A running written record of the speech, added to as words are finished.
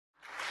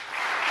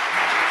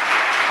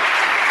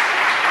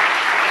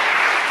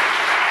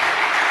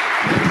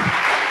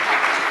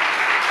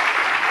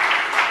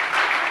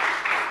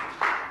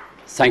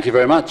Thank you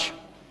very much.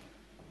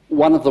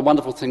 One of the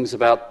wonderful things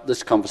about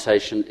this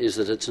conversation is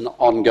that it's an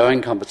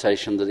ongoing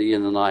conversation that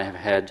Ian and I have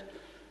had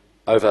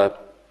over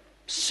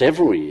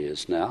several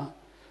years now.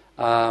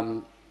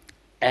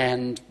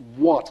 And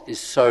what is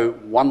so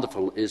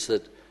wonderful is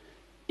that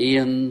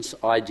Ian's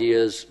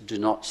ideas do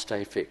not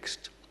stay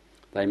fixed.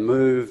 They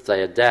move,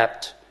 they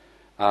adapt,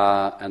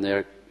 and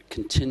they're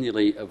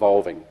continually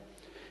evolving.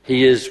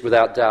 He is,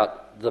 without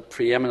doubt, the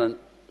preeminent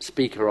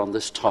speaker on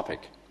this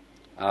topic,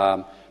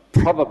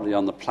 probably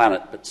on the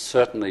planet, but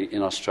certainly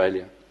in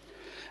Australia.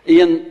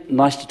 Ian,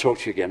 nice to talk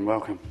to you again.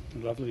 Welcome.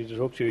 Lovely to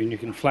talk to you, and you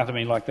can flatter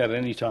me like that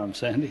any time,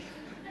 Sandy.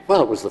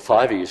 Well, it was the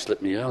fiver you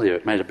slipped me earlier.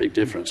 It made a big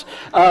difference.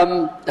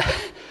 One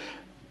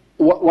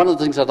of the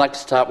things I'd like to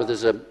start with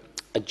is a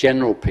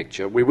general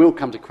picture. We will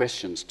come to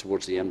questions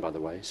towards the end, by the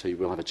way, so you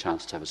will have a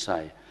chance to have a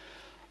say.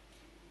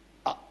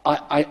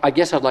 I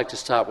guess I'd like to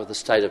start with the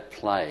state of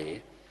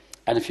play,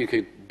 and if you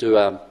could do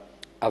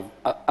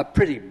a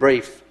pretty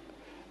brief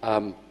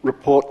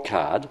report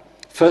card,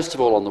 first of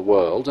all on the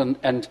world,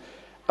 and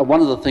one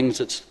of the things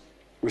that's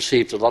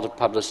received a lot of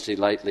publicity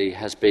lately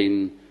has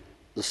been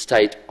the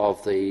state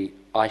of the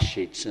ice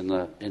sheets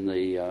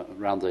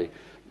around the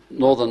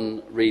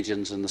northern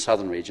regions and the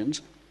southern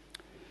regions,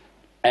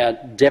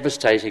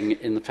 devastating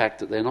in the fact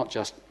that they're not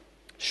just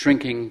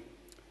shrinking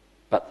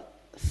but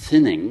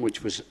thinning,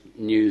 which was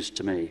news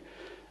to me.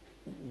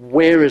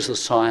 Where is the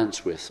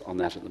science on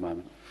that at the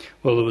moment?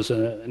 Well, there was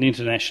an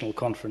international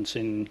conference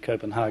in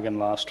Copenhagen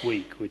last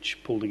week which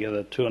pulled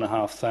together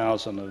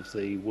 2,500 of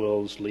the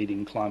world's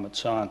leading climate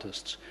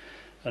scientists.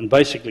 And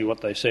basically what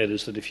they said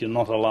is that if you're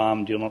not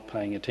alarmed, you're not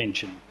paying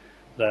attention,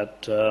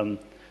 that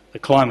the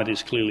climate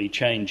is clearly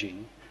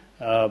changing,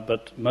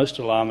 but most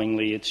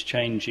alarmingly it's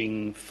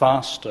changing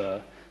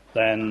faster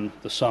than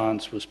the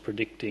science was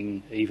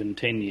predicting even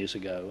 10 years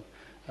ago,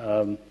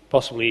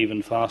 possibly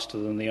even faster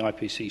than the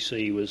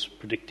IPCC was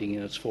predicting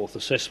in its fourth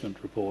assessment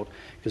report,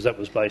 because that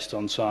was based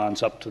on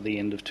science up to the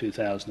end of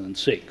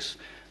 2006.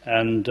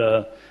 And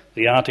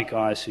the Arctic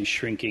ice is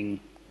shrinking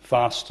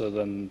faster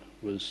than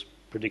was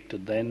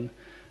predicted then,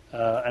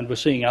 and we're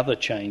seeing other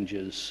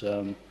changes.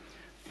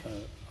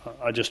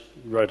 I just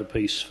wrote a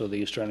piece for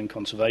the Australian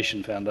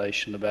Conservation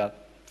Foundation about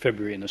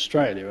February in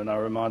Australia, and I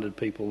reminded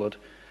people that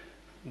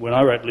when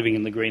I wrote Living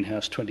in the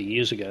Greenhouse 20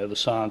 years ago, the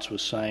science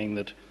was saying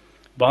that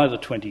by the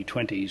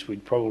 2020s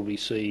we'd probably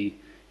see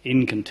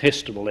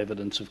incontestable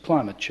evidence of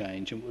climate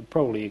change, and it would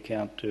probably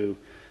account to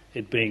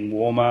it being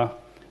warmer,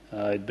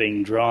 it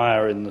being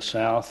drier in the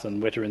south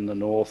and wetter in the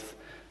north,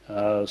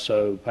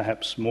 so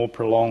perhaps more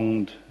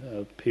prolonged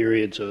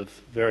periods of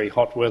very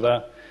hot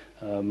weather,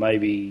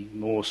 maybe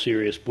more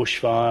serious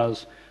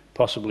bushfires,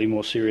 possibly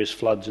more serious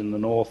floods in the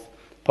north,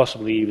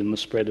 possibly even the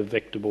spread of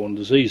vector-borne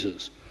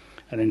diseases.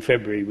 And in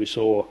February we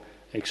saw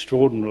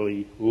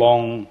extraordinarily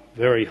long,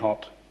 very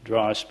hot,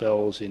 dry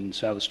spells in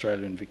South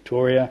Australia and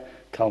Victoria,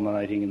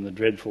 culminating in the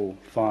dreadful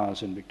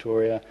fires in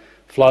Victoria,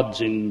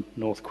 floods in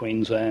North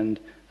Queensland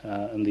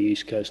and the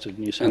east coast of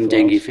New South Wales. And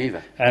dengue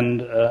fever.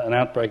 And an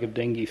outbreak of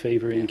dengue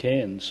fever in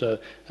Cairns. So,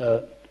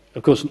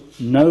 of course,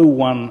 no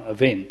one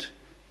event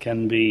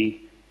can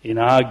be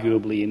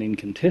inarguably and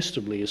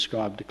incontestably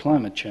ascribed to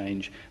climate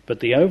change, but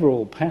the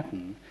overall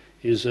pattern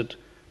is that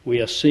we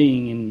are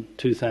seeing in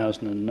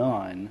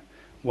 2009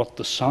 what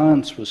the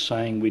science was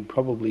saying we'd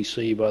probably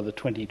see by the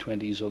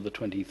 2020s or the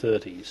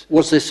 2030s.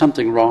 Was there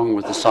something wrong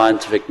with the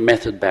scientific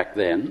method back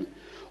then,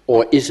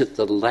 or is it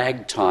the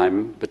lag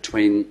time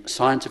between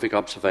scientific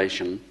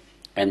observation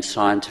and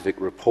scientific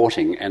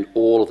reporting and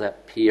all of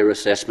that peer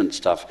assessment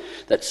stuff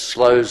that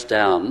slows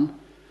down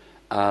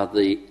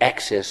the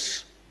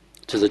access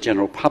to the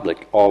general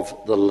public of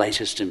the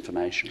latest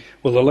information?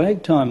 Well, the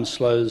lag time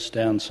slows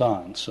down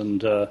science,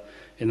 and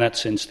in that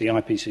sense the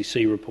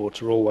IPCC reports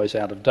are always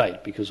out of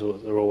date because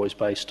they're always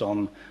based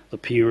on the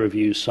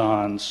peer-reviewed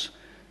science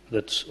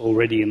that's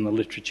already in the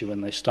literature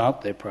when they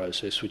start their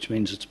process, which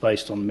means it's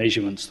based on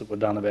measurements that were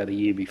done about a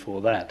year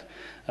before that.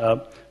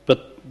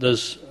 But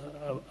there's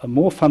a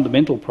more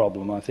fundamental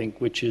problem, I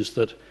think, which is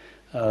that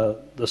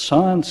the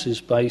science is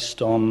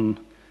based on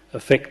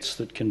effects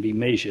that can be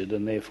measured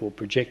and therefore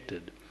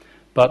projected.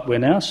 But we're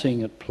now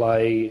seeing at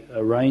play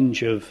a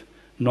range of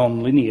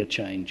non-linear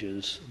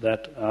changes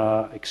that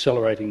are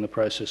accelerating the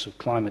process of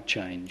climate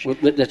change. Well,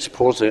 let's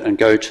pause it and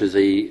go to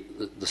the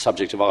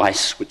subject of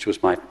ice, which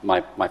was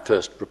my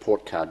first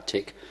report card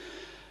tick.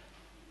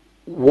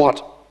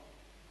 What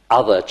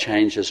other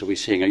changes are we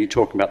seeing? Are you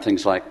talking about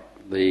things like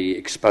the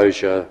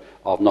exposure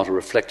of not a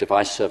reflective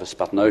ice surface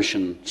but an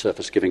ocean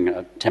surface giving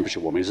a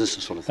temperature warming? Is this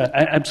the sort of thing?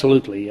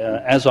 Absolutely.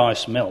 As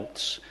ice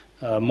melts,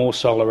 more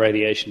solar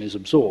radiation is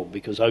absorbed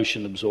because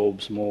ocean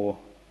absorbs more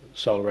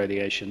solar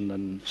radiation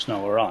than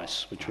snow or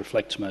ice, which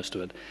reflects most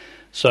of it.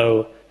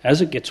 So as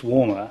it gets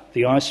warmer,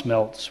 the ice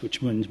melts, which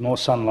means more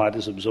sunlight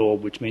is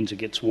absorbed, which means it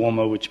gets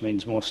warmer, which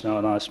means more snow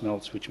and ice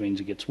melts, which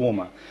means it gets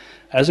warmer.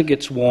 As it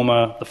gets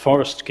warmer, the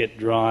forests get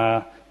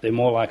drier, they're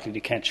more likely to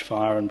catch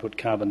fire and put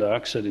carbon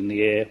dioxide in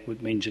the air, which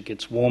means it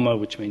gets warmer,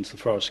 which means the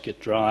forests get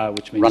drier,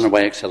 which means...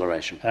 Runaway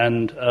acceleration.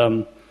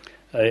 And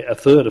a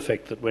third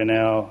effect that we're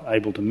now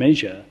able to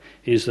measure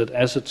is that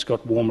as it's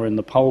got warmer in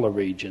the polar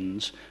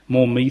regions,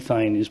 more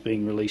methane is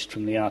being released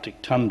from the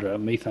Arctic tundra.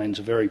 Methane's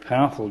a very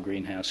powerful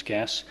greenhouse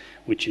gas,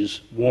 which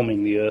is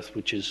warming the Earth,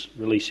 which is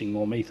releasing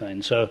more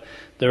methane. So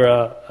there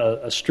are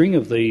a string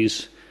of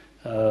these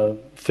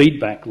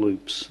feedback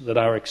loops that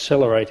are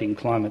accelerating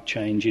climate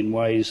change in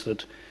ways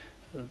that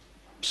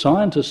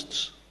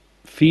scientists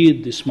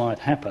feared this might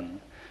happen,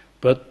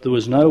 but there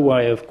was no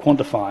way of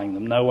quantifying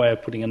them, no way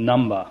of putting a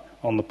number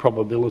on the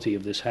probability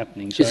of this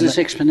happening. So is this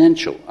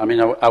exponential? I mean,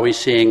 are we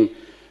seeing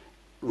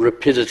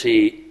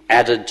rapidity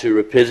added to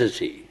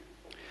rapidity?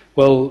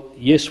 Well,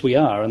 yes, we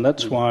are, and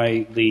that's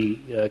why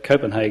the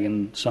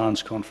Copenhagen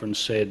Science Conference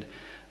said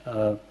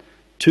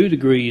 2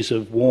 degrees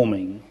of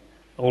warming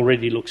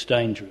already looks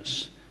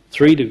dangerous.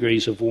 3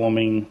 degrees of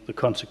warming, the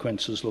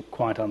consequences look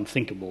quite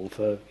unthinkable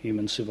for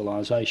human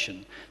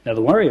civilization. Now,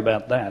 the worry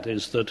about that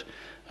is that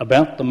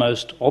about the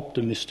most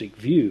optimistic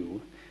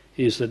view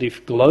is that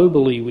if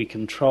globally we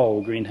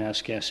control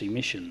greenhouse gas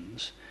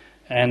emissions,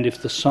 and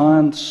if the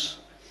science,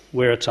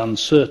 where it's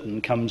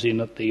uncertain, comes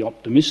in at the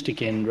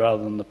optimistic end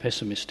rather than the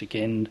pessimistic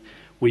end,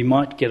 we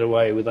might get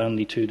away with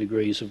only 2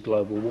 degrees of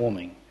global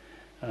warming.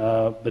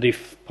 But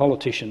if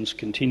politicians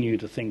continue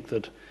to think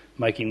that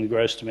making the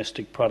gross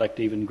domestic product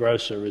even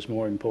grosser is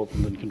more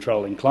important than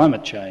controlling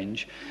climate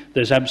change,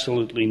 there's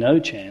absolutely no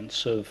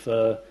chance of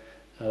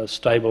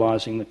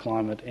stabilising the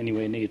climate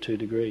anywhere near 2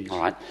 degrees. All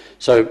right.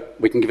 So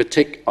we can give a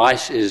tick.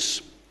 Ice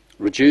is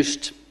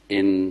reduced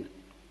in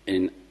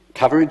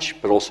coverage,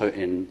 but also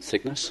in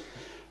thickness.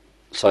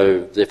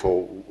 So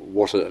therefore,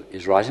 water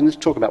is rising. Let's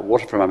talk about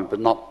water for a moment, but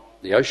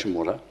not the ocean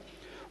water.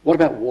 What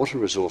about water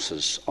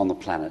resources on the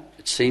planet?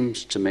 It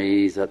seems to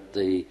me that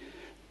the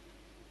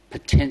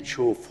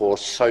potential for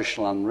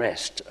social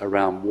unrest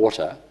around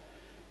water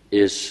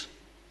is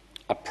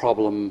a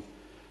problem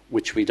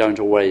which we don't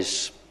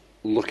always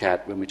look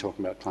at when we're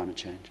talking about climate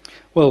change.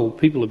 Well,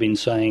 people have been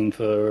saying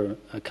for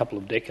a couple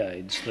of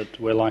decades that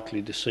we're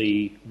likely to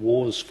see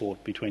wars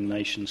fought between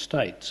nation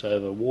states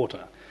over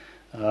water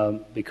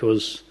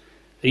because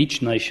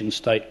each nation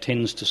state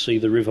tends to see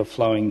the river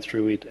flowing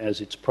through it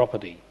as its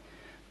property.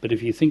 But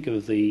if you think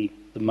of the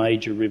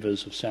major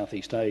rivers of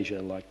Southeast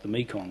Asia, like the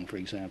Mekong, for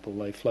example,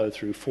 they flow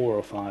through 4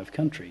 or 5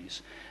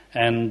 countries.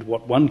 And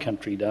what one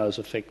country does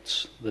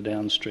affects the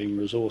downstream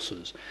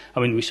resources. I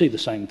mean, we see the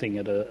same thing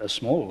at a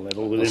smaller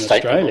level within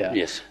Australia. Level,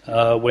 yes.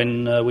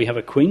 When we have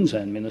a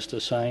Queensland minister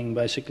saying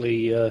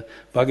basically,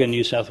 bugger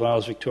New South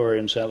Wales, Victoria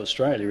and South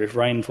Australia. If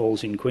rain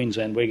falls in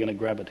Queensland, we're going to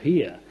grab it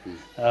here.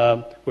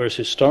 Whereas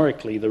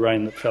historically, the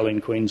rain that fell in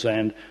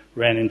Queensland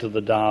ran into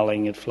the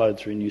Darling, it flowed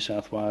through New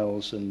South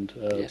Wales and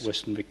yes.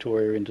 Western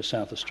Victoria into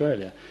South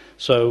Australia.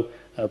 So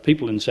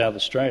people in South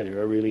Australia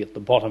are really at the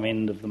bottom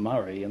end of the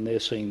Murray, and they're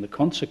seeing the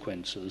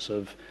consequences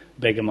of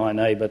beggar my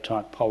neighbour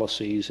type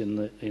policies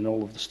in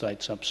all of the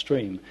states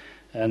upstream.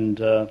 And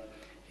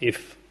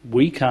if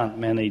we can't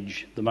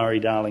manage the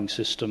Murray-Darling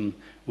system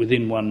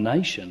within one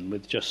nation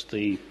with just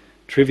the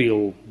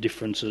trivial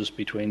differences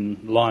between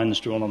lines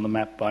drawn on the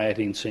map by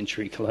 18th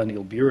century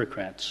colonial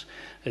bureaucrats,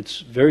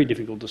 it's very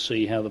difficult to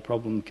see how the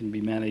problem can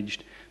be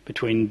managed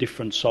between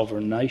different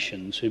sovereign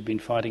nations who've been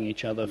fighting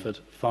each other for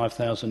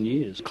 5,000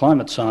 years.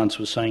 Climate science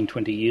was saying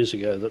 20 years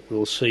ago that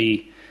we'll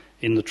see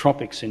in the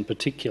tropics in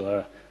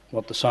particular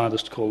what the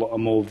scientists call a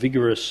more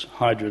vigorous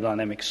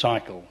hydrodynamic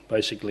cycle.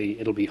 Basically,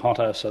 it'll be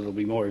hotter, so there'll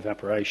be more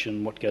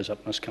evaporation. What goes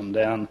up must come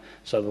down,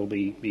 so there'll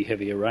be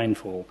heavier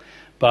rainfall.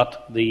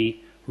 But the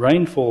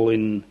rainfall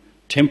in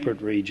temperate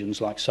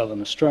regions like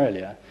southern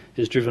Australia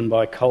is driven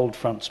by cold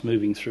fronts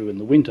moving through in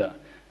the winter.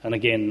 And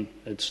again,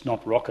 it's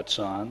not rocket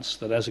science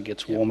that as it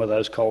gets warmer,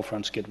 those cold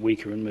fronts get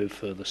weaker and move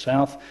further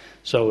south.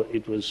 So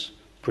it was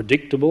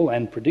predictable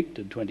and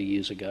predicted 20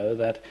 years ago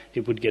that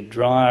it would get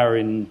drier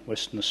in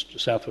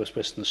southwest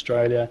Western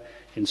Australia,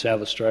 in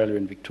South Australia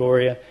and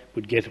Victoria,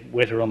 would get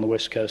wetter on the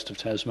west coast of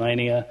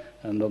Tasmania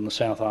and on the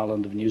South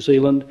Island of New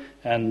Zealand,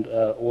 and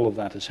all of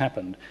that has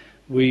happened.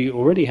 We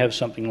already have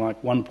something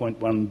like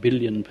 1.1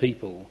 billion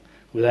people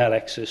without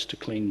access to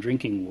clean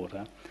drinking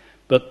water.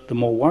 But the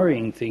more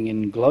worrying thing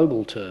in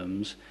global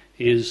terms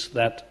is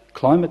that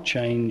climate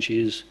change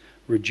is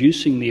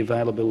reducing the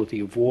availability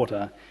of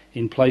water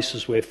in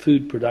places where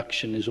food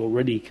production is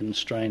already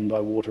constrained by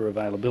water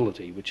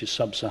availability, which is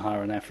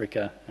sub-Saharan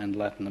Africa and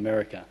Latin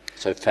America.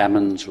 So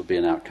famines will be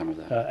an outcome of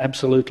that?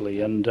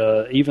 Absolutely, and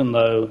even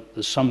though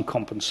there's some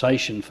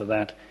compensation for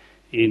that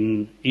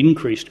in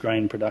increased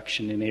grain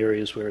production in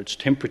areas where it's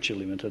temperature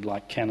limited,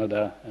 like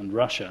Canada and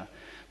Russia,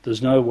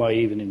 there's no way,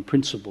 even in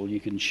principle, you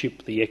can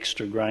ship the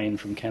extra grain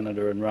from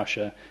Canada and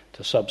Russia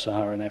to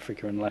sub-Saharan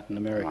Africa and Latin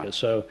America. Right.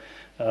 So,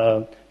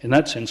 in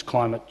that sense,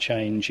 climate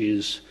change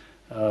is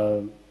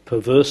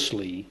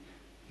perversely,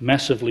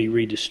 massively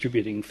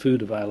redistributing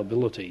food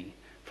availability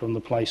from the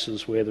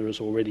places where there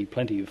is already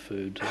plenty of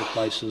food to the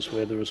places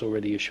where there is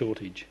already a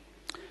shortage.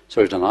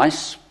 So we've done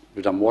ice,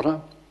 we've done water.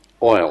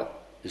 Oil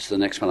is the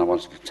next one I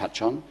wanted to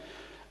touch on.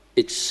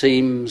 It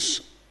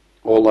seems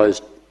all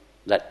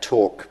that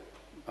talk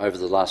over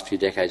the last few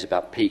decades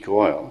about peak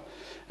oil,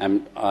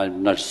 And I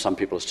notice some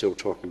people are still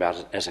talking about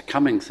it as a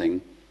coming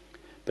thing,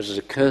 but it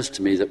occurs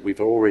to me that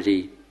we've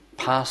already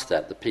passed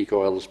that. The peak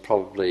oil has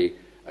probably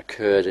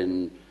occurred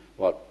in,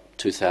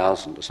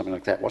 2000 or something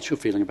like that. What's your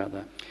feeling about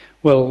that?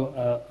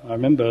 Well, I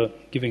remember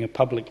giving a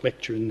public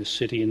lecture in this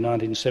city in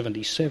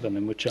 1977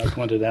 in which I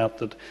pointed out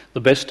that the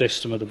best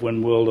estimate of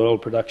when world oil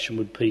production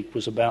would peak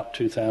was about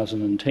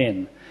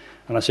 2010.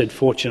 And I said,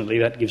 fortunately,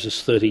 that gives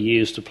us 30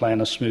 years to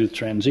plan a smooth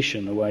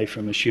transition away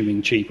from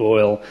assuming cheap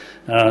oil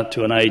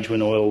to an age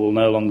when oil will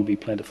no longer be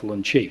plentiful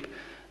and cheap.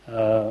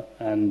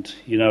 And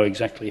you know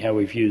exactly how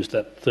we've used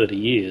that 30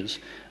 years.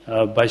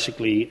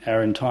 Basically,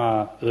 our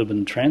entire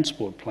urban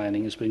transport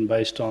planning has been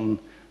based on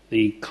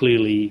the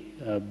clearly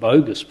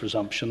bogus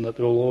presumption that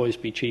there will always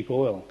be cheap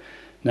oil.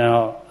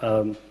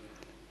 Now,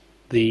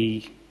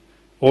 the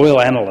oil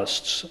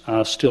analysts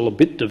are still a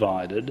bit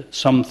divided.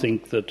 Some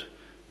think that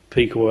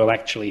peak oil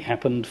actually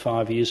happened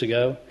 5 years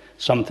ago.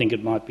 Some think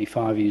it might be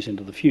 5 years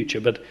into the future.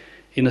 But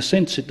in a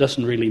sense, it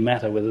doesn't really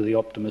matter whether the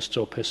optimists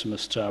or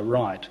pessimists are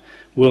right.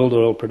 World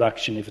oil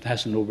production, if it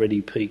hasn't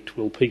already peaked,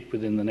 will peak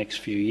within the next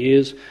few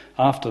years.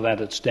 After that,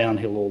 it's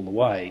downhill all the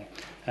way.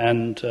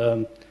 And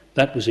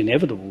that was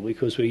inevitable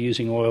because we're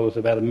using oil at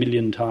about 1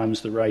 million times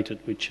the rate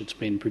at which it's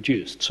been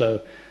produced.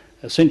 So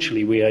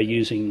essentially, we are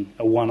using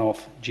a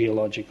one-off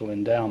geological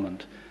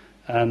endowment.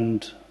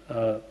 And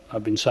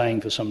I've been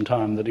saying for some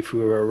time that if we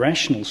were a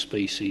rational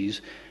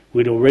species,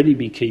 we'd already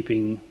be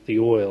keeping the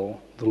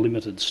oil, the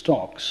limited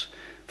stocks,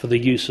 for the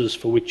uses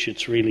for which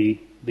it's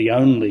really the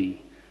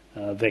only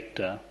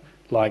vector,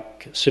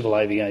 like civil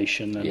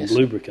aviation and yes.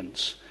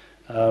 lubricants.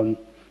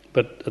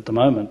 But at the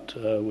moment,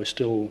 we're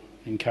still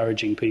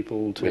encouraging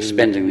people to we're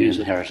spending the use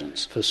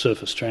inheritance for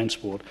surface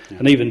transport, yeah.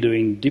 and even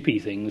doing dippy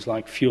things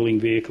like fueling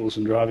vehicles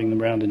and driving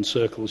them around in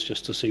circles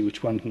just to see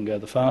which one can go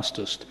the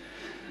fastest.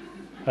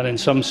 And in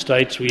some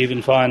states, we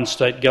even find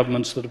state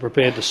governments that are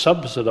prepared to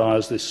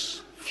subsidise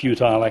this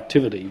futile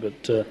activity.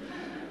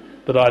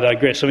 But I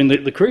digress. I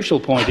mean, the crucial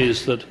point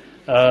is that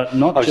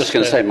not I was just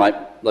going to say,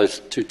 Mike, those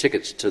 2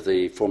 tickets to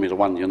the Formula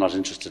One, you're not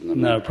interested in them?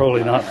 No,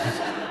 probably not.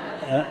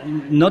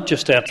 Not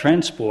just our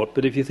transport,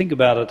 but if you think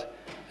about it,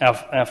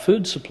 our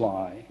food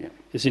supply yeah.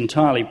 is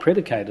entirely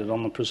predicated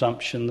on the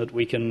presumption that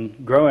we can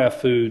grow our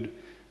food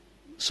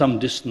some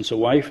distance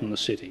away from the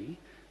city,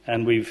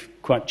 and we've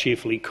quite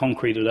cheerfully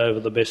concreted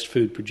over the best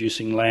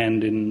food-producing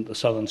land in the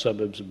southern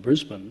suburbs of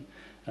Brisbane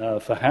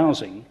for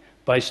housing,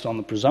 based on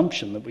the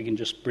presumption that we can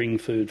just bring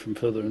food from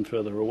further and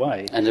further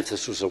away. And if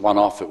this was a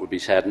one-off, it would be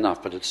sad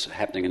enough, but it's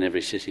happening in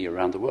every city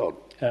around the world.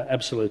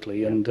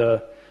 Absolutely. Yeah.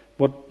 And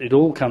what it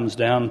all comes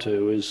down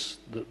to is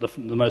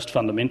the most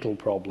fundamental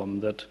problem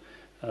that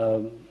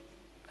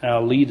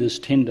our leaders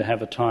tend to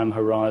have a time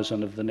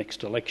horizon of the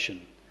next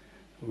election,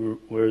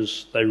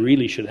 whereas they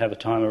really should have a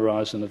time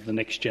horizon of the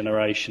next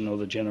generation or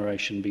the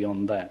generation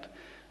beyond that.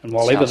 And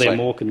while ever they're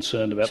more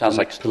concerned about... Sounds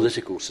like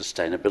political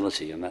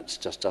sustainability, and that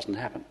just doesn't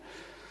happen.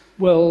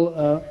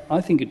 Well,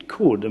 I think it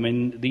could. I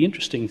mean, the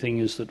interesting thing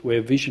is that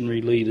where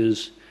visionary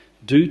leaders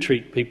do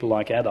treat people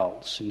like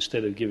adults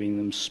instead of giving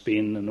them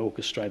spin and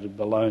orchestrated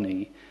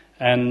baloney,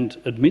 and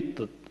admit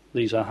that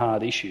these are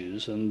hard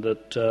issues and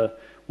that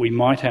we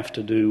might have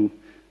to do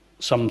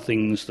some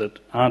things that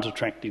aren't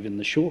attractive in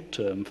the short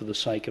term for the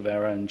sake of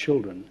our own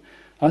children,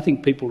 I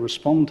think people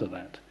respond to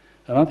that.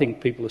 And I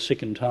think people are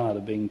sick and tired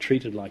of being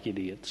treated like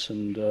idiots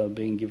and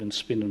being given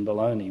spin and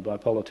baloney by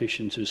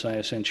politicians who say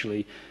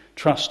essentially,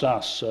 trust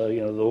us,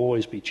 there'll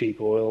always be cheap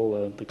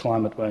oil, the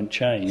climate won't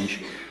change,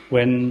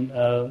 when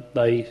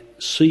they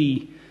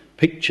see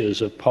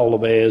pictures of polar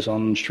bears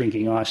on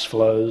shrinking ice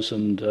floes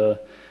and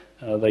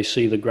they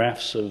see the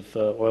graphs of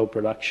oil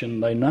production,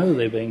 they know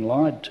they're being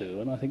lied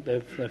to, and I think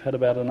they've had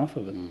about enough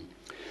of it.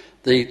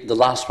 Mm. The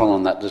last one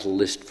on that little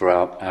list for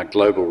our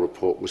global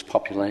report was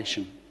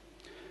population,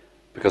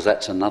 because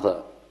that's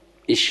another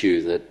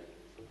issue that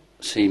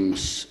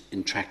seems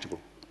intractable.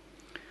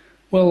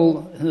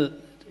 Well,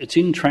 it's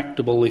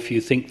intractable if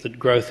you think that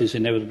growth is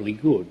inevitably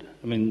good.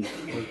 I mean,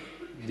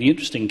 the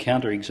interesting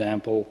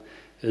counterexample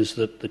is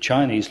that the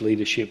Chinese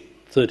leadership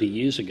 30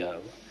 years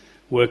ago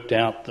worked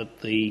out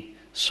that the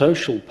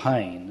social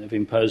pain of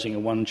imposing a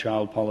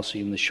one-child policy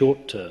in the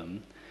short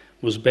term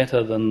was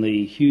better than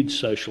the huge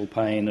social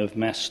pain of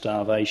mass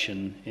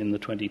starvation in the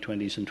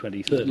 2020s and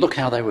 2030s. Look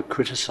how they were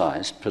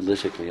criticised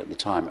politically at the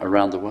time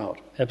around the world.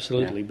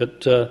 Absolutely, yeah.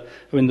 But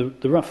I mean,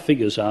 the rough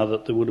figures are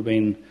that there would have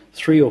been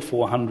 300 or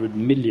 400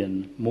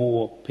 million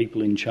more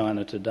people in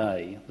China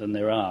today than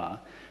there are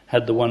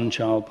had the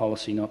one-child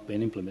policy not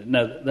been implemented.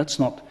 Now, that's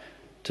not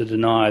to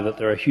deny that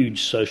there are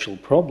huge social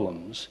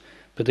problems,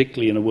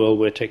 particularly in a world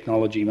where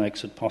technology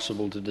makes it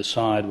possible to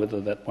decide whether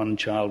that one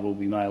child will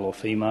be male or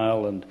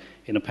female, and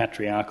in a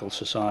patriarchal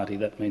society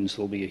that means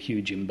there'll be a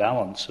huge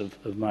imbalance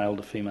of male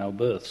to female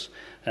births,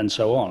 and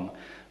so on.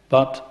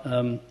 But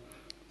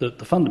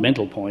the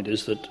fundamental point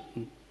is that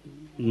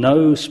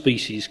no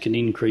species can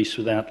increase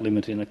without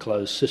limit in a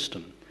closed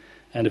system.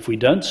 And if we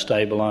don't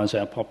stabilise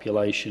our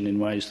population in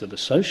ways that are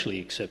socially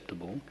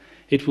acceptable,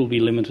 it will be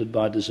limited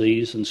by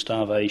disease and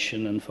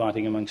starvation and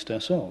fighting amongst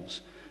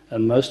ourselves.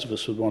 and most of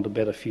us would want a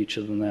better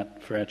future than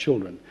that for our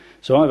children.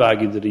 So I've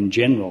argued that in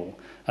general,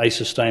 a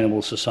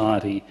sustainable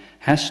society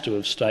has to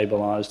have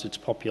stabilised its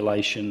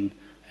population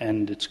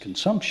and its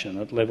consumption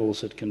at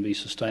levels that can be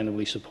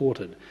sustainably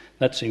supported.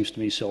 That seems to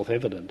me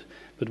self-evident,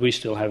 but we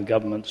still have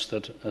governments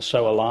that are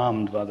so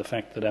alarmed by the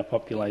fact that our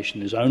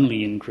population is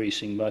only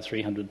increasing by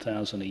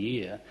 300,000 a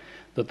year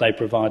that they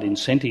provide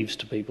incentives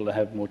to people to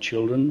have more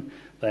children.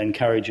 They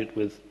encourage it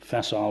with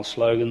facile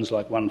slogans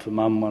like one for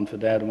mum, one for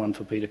dad and one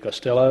for Peter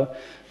Costello,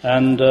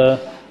 and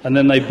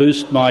then they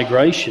boost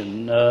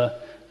migration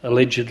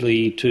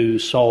allegedly to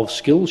solve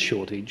skills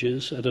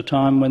shortages at a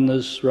time when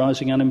there's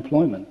rising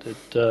unemployment.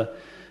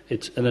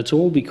 It's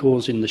all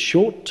because in the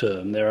short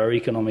term there are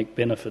economic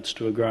benefits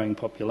to a growing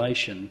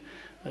population,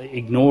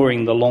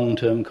 ignoring the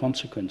long-term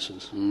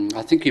consequences.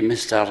 I think you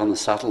missed out on the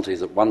subtlety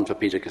that one for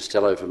Peter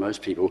Costello for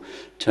most people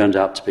turned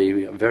out to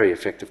be a very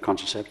effective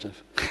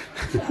contraceptive.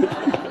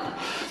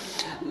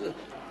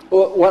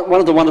 Well, one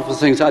of the wonderful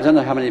things, I don't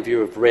know how many of you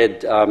have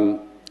read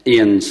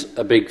Ian's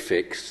A Big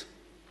Fix.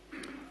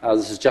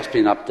 This has just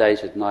been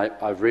updated and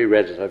I've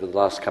reread it over the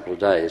last couple of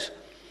days.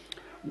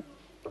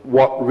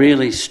 What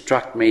really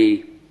struck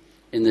me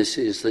in this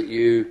is that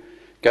you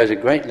go to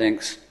great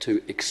lengths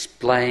to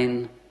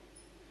explain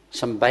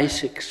some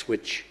basics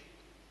which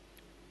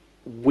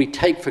we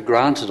take for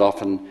granted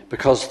often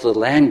because the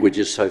language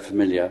is so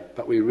familiar,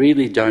 but we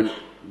really don't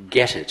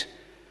get it.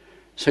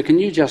 So can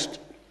you just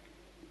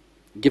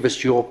give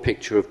us your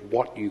picture of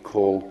what you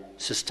call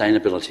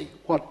sustainability?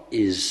 What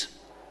is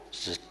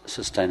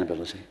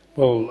sustainability?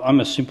 Well, I'm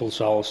a simple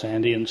soul,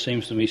 Sandy, and it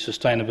seems to me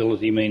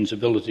sustainability means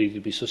ability to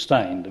be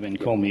sustained. I mean,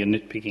 call me a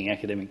nitpicking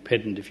academic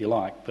pedant if you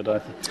like,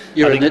 but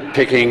You're a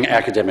nitpicking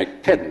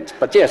academic pedant,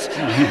 but yes.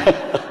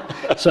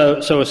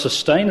 So a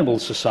sustainable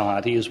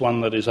society is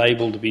one that is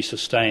able to be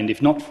sustained,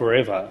 if not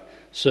forever,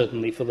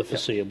 certainly for the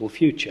foreseeable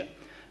future.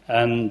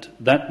 And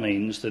that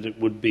means that it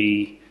would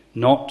be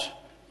not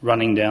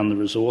running down the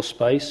resource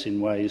base in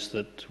ways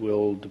that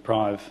will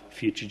deprive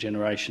future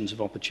generations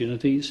of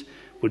opportunities,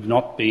 would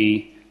not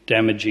be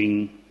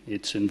damaging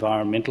its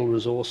environmental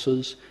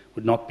resources,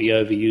 would not be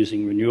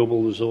overusing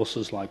renewable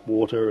resources like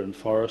water and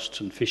forests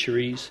and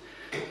fisheries,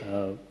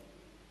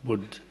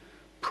 would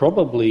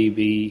probably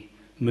be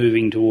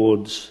moving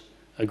towards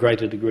a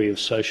greater degree of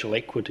social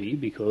equity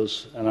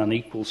because an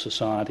unequal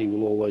society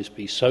will always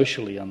be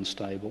socially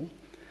unstable,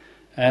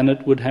 and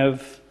it would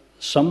have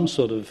some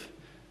sort of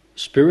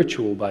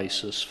spiritual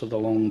basis for the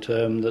long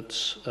term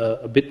that's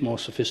a bit more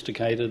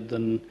sophisticated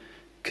than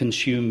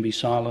consume, be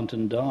silent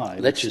and die,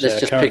 which is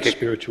our current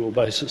spiritual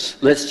basis.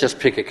 Let's just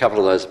pick a couple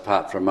of those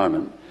apart for a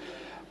moment.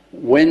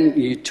 When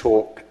you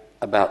talk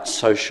about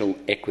social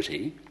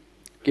equity,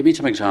 give me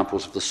some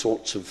examples of the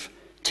sorts of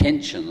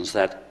tensions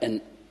that an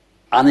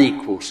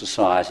unequal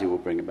society will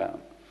bring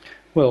about.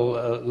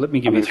 Well, let me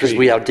give you three. Because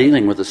we are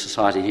dealing with a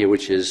society here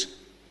which is,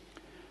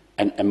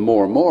 and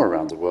more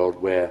around the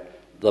world, where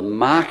the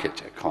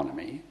market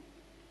economy,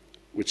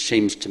 which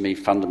seems to me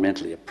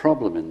fundamentally a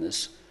problem in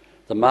this,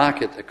 the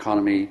market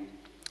economy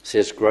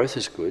says growth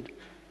is good,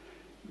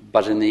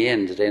 but in the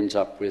end it ends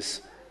up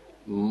with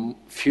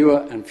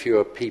fewer and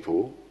fewer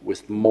people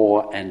with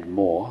more and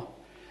more,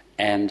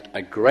 and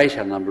a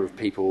greater number of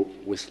people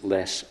with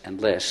less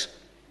and less.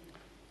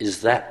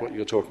 Is that what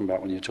you're talking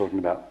about when you're talking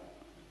about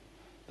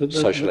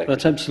social equity?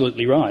 That's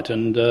absolutely right,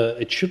 and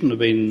it shouldn't have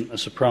been a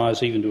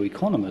surprise even to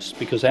economists,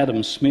 because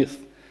Adam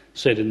Smith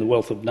said in The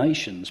Wealth of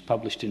Nations,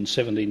 published in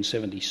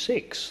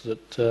 1776,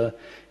 that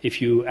if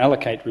you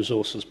allocate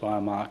resources by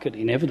a market,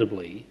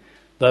 inevitably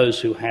those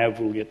who have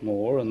will get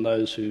more and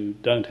those who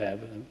don't have,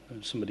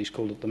 somebody's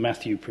called it the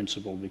Matthew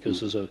principle,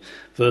 because there's a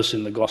verse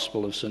in the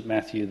Gospel of St.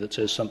 Matthew that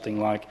says something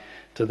like,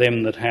 "To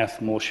them that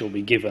hath more shall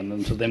be given,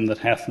 and to them that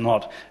hath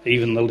not,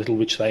 even the little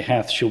which they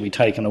hath shall be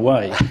taken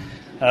away."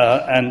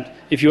 And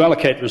if you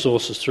allocate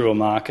resources through a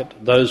market,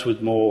 those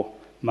with more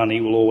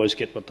money will always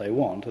get what they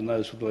want, and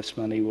those with less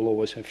money will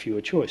always have fewer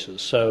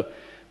choices. So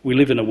we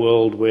live in a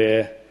world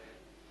where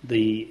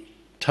the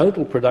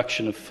total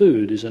production of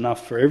food is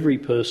enough for every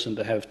person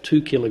to have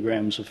 2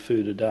 kilograms of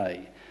food a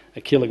day.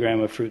 1 kilogram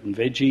of fruit and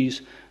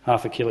veggies,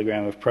 half a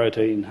kilogram of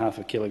protein, half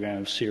a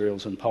kilogram of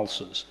cereals and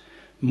pulses.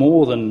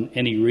 More than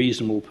any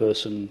reasonable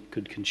person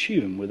could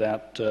consume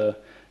without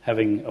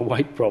having a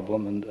weight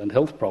problem and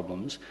health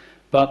problems.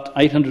 But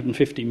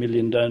 850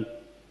 million don't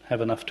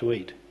have enough to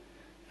eat.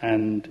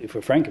 And if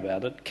we're frank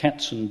about it,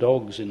 cats and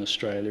dogs in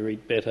Australia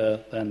eat better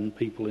than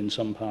people in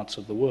some parts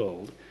of the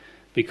world,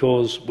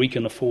 because we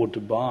can afford to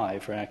buy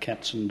for our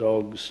cats and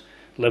dogs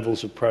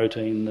levels of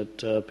protein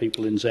that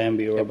people in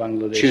Zambia or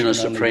Bangladesh tuna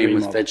supreme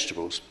with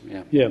vegetables.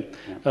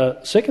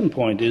 Second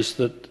point is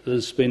that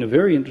there's been a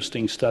very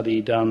interesting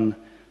study done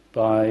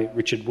by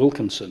Richard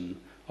Wilkinson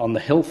on the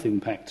health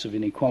impacts of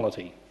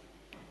inequality.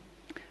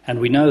 And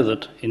we know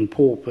that in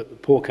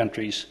poor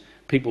countries,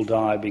 people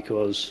die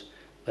because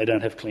they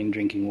don't have clean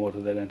drinking water,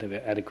 they don't have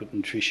adequate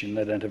nutrition,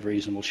 they don't have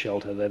reasonable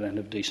shelter, they don't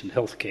have decent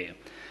health care.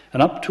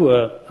 And up to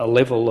a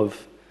level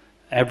of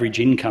average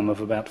income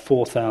of about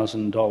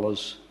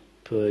 $4,000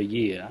 per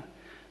year,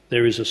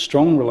 there is a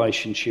strong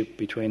relationship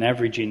between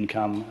average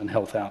income and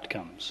health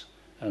outcomes.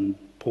 And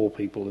poor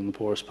people in the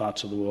poorest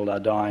parts of the world are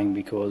dying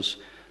because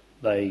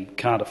they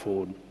can't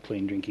afford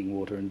clean drinking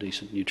water and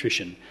decent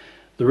nutrition.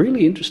 The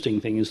really interesting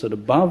thing is that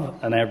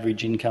above an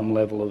average income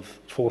level of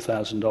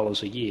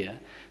 $4,000 a year,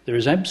 there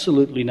is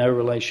absolutely no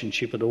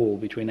relationship at all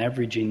between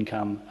average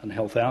income and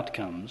health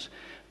outcomes,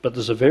 but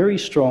there's a very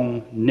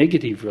strong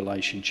negative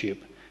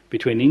relationship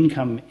between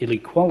income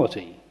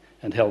inequality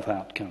and health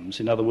outcomes.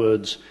 In other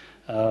words,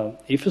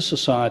 if a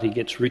society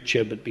gets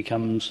richer but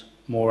becomes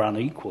more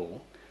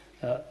unequal,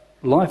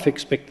 life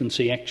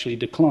expectancy actually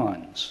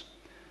declines.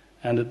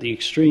 And at the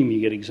extreme you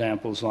get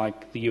examples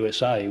like the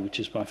USA, which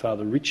is by far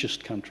the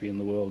richest country in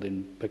the world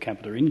in per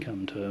capita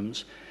income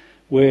terms,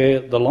 where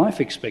the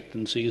life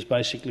expectancy is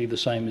basically the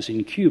same as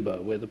in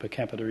Cuba, where the per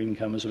capita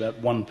income is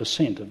about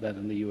 1% of that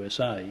in the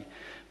USA,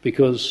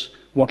 because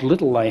what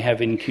little they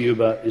have in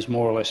Cuba is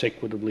more or less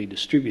equitably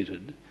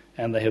distributed,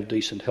 and they have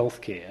decent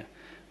health care,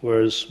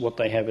 whereas what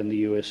they have in the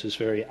US is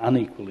very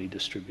unequally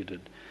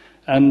distributed.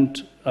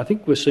 And I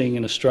think we're seeing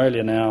in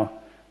Australia now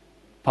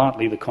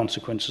partly the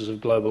consequences of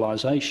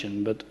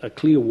globalisation, but a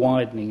clear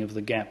widening of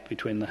the gap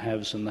between the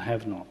haves and the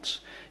have-nots.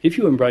 If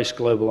you embrace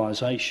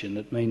globalisation,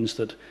 it means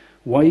that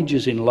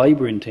wages in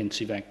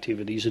labour-intensive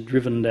activities are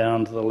driven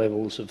down to the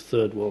levels of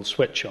third-world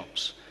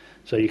sweatshops.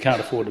 So you can't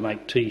afford to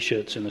make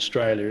T-shirts in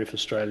Australia if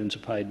Australians are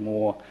paid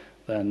more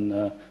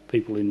than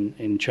people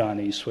in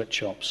Chinese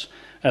sweatshops.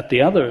 At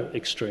the other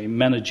extreme,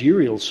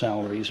 managerial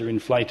salaries are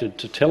inflated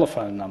to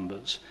telephone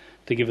numbers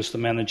to give us the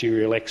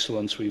managerial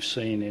excellence we've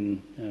seen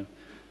in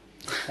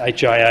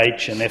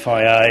HIH and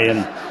FIA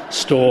and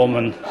Storm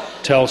and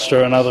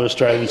Telstra and other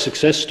Australian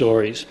success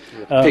stories.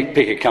 Pick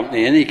a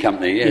company, any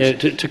company,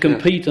 yes. Yeah, to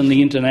compete in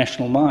the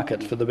international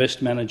market for the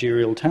best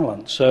managerial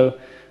talent. So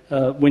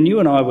when you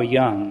and I were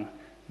young,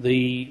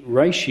 the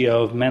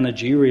ratio of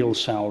managerial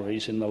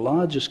salaries in the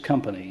largest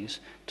companies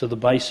to the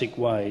basic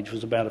wage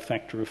was about a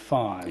factor of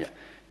 5. Yeah.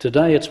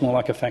 Today it's more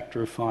like a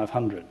factor of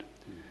 500.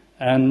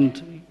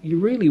 And you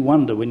really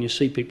wonder when you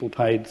see people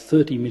paid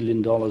 $30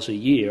 million a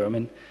year. I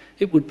mean,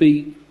 it would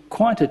be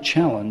quite a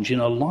challenge in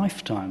a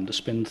lifetime to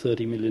spend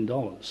 $30 million.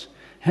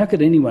 How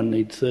could anyone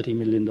need $30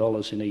 million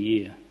in a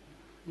year?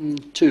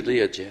 2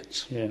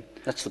 Learjets. Yeah.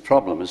 That's the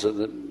problem, is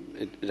that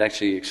it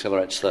actually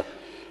accelerates the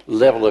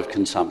level of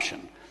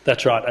consumption.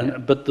 That's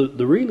right. But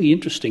the really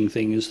interesting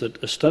thing is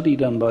that a study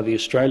done by the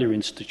Australia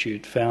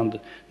Institute found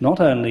that not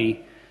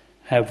only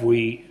have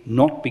we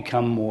not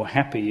become more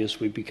happy as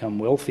we've become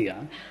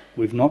wealthier,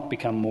 we've not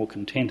become more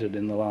contented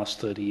in the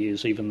last 30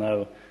 years, even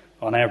though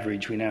on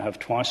average we now have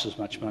twice as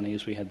much money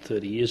as we had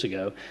 30 years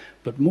ago.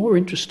 But more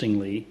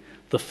interestingly,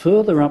 the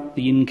further up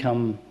the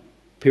income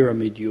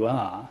pyramid you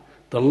are,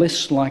 the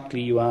less likely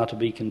you are to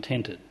be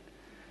contented.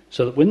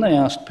 So that when they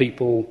asked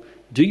people,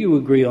 do you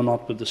agree or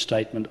not with the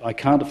statement, I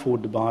can't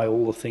afford to buy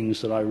all the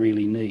things that I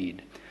really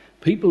need,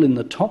 people in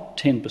the top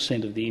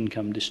 10% of the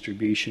income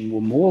distribution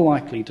were more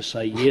likely to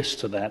say yes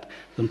to that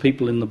than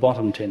people in the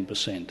bottom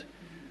 10%.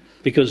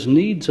 Because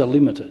needs are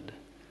limited,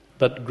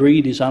 but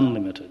greed is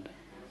unlimited.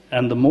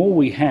 And the more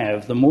we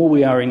have, the more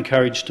we are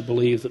encouraged to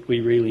believe that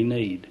we really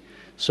need.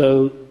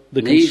 So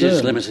the need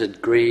is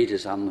limited, greed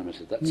is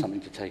unlimited. That's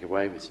something to take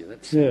away with you.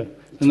 That's and the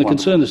wonderful.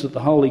 Concern is that the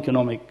whole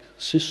economic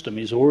system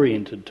is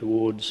oriented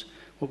towards,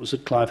 what was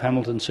it Clive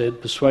Hamilton said,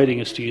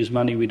 persuading us to use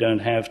money we don't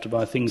have to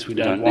buy things we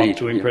don't want,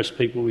 to impress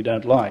people we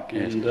don't like.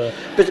 Yes.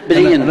 But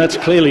Ian, that's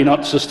clearly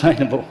not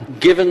sustainable.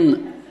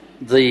 Given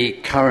the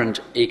current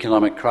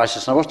economic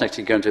crisis, and I wasn't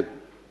actually going to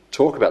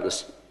talk about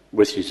this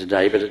with you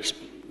today, but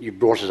you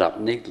brought it up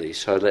neatly,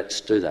 so let's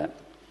do that.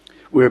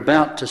 We're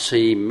about to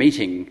see a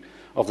meeting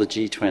of the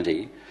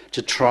G20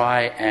 to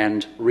try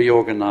and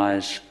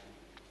reorganise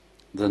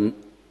the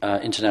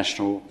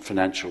international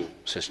financial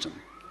system.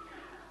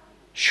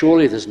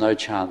 Surely there's no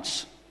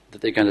chance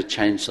that they're going to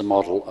change the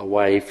model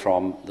away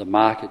from the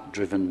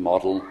market-driven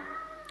model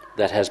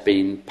that has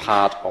been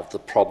part of the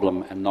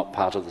problem and not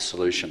part of the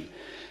solution.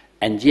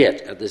 And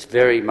yet, at this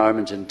very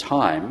moment in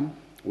time,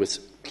 with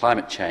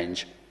climate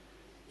change,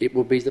 it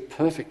will be the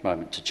perfect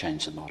moment to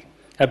change the model.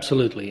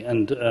 Absolutely,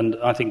 and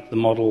I think the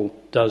model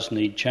does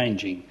need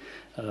changing.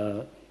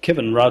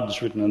 Kevin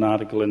Rudd's written an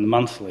article in the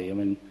Monthly. I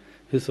mean,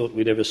 who thought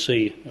we'd ever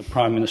see a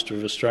Prime Minister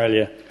of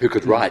Australia... Who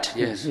could write,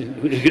 yes.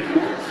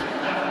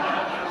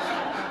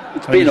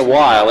 It's been a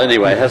while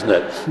anyway, hasn't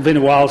it? It's been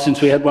a while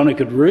since we had one who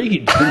could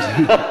read,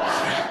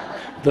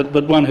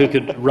 but one who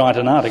could write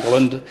an article.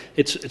 And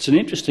it's an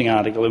interesting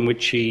article in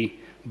which he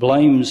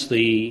blames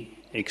the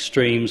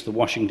extremes, the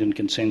Washington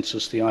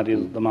consensus, the idea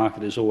that the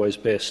market is always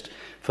best,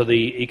 for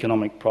the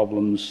economic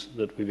problems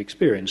that we've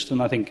experienced.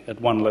 And I think at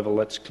one level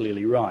that's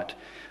clearly right.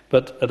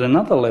 But at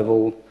another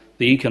level,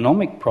 the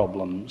economic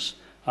problems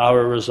are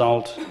a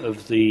result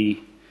of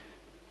the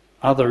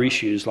other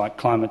issues like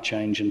climate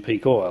change and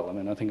peak oil. I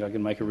mean, I think I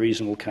can make a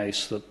reasonable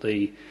case that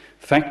the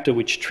factor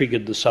which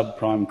triggered the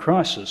subprime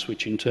crisis,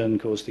 which in turn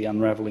caused the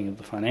unravelling of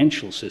the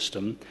financial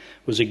system,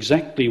 was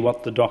exactly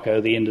what the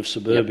doco, the end of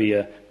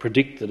suburbia,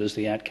 predicted as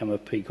the outcome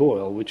of peak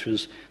oil, which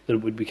was that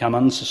it would become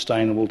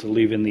unsustainable to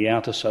live in the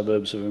outer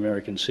suburbs of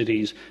American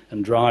cities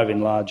and drive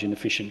in large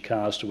inefficient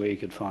cars to where you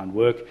could find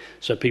work.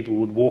 So people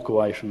would walk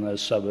away from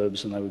those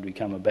suburbs and they would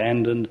become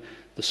abandoned.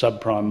 The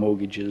subprime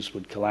mortgages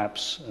would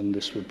collapse and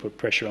this would put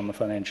pressure on the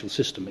financial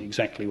system,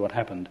 exactly what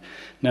happened.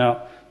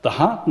 Now, the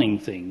heartening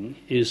thing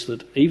is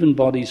that even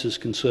bodies as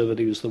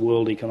conservative as the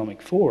World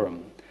Economic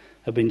Forum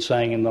have been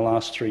saying in the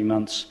last 3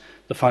 months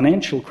the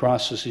financial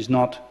crisis is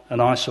not an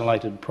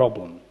isolated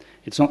problem.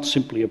 It's not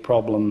simply a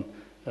problem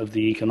of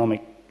the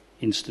economic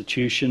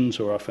institutions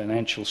or our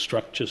financial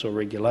structures or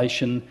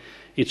regulation.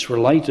 It's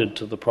related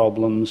to the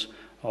problems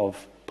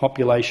of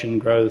population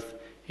growth,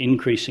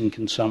 increasing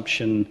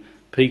consumption,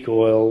 peak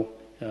oil,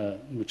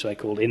 which they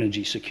called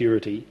energy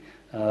security,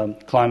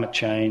 climate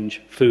change,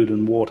 food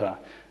and water.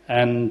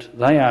 And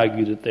they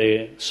argued at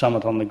their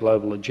summit on the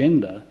global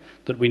agenda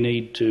that we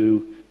need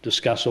to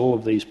discuss all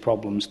of these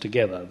problems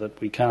together, that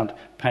we can't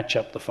patch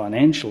up the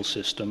financial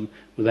system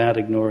without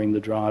ignoring the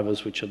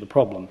drivers which are the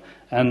problem.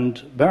 And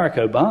Barack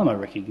Obama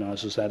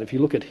recognises that. If you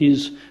look at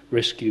his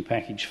rescue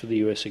package for the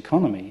US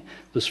economy,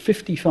 there's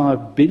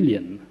 $55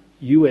 billion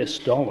US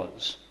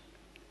dollars,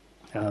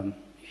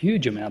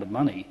 huge amount of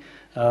money,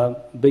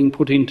 being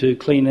put into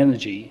clean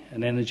energy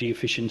and energy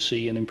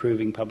efficiency and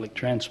improving public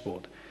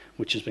transport,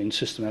 which has been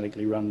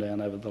systematically run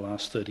down over the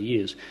last 30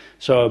 years.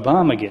 So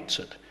Obama gets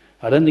it.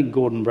 I don't think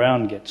Gordon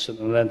Brown gets it,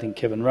 and I don't think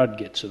Kevin Rudd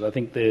gets it. I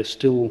think they're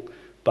still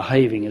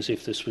behaving as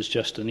if this was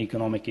just an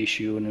economic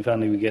issue, and if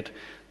only we get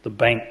the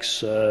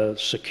banks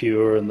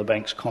secure and the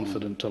banks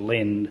confident to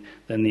lend,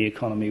 then the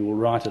economy will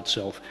right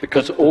itself.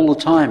 Because all the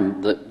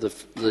time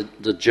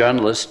the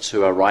journalists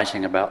who are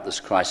writing about this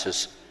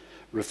crisis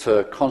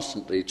refer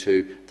constantly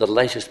to the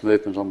latest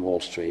movement on Wall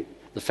Street,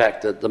 the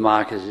fact that the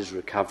market is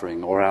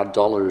recovering or our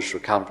dollar is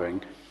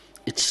recovering.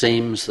 It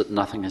seems that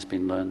nothing has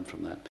been learned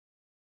from that.